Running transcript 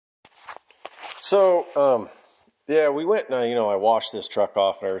Yeah, we went and, I washed this truck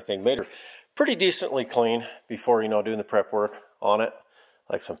off and everything, made her pretty decently clean before, doing the prep work on it,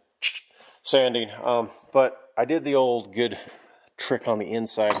 like some sanding. But I did the old good trick on the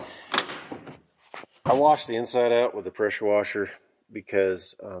inside. I washed the inside out with the pressure washer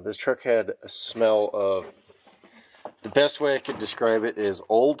because this truck had a smell of, the best way I could describe it is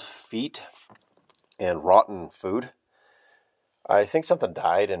old feet and rotten food. I think something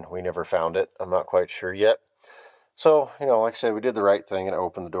died and we never found it. I'm not quite sure yet. So, like I said, we did the right thing and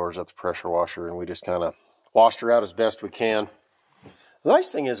opened the doors at the pressure washer and we just kind of washed her out as best we can. The nice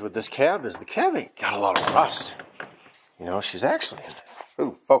thing is with this cab is the cab ain't got a lot of rust. She's actually,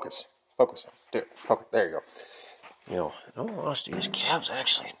 ooh, focus. There, focus. There you go. In all honesty, this cab's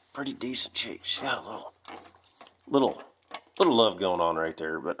actually in pretty decent shape. She's got a little love going on right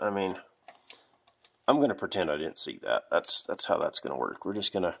there, but I mean, I'm going to pretend I didn't see that. That's how that's going to work. We're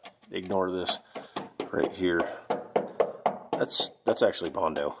just going to ignore this right here. That's actually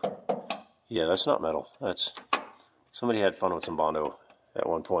Bondo. Yeah, that's not metal. Somebody had fun with some Bondo at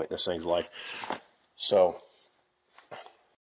one point in this thing's life. So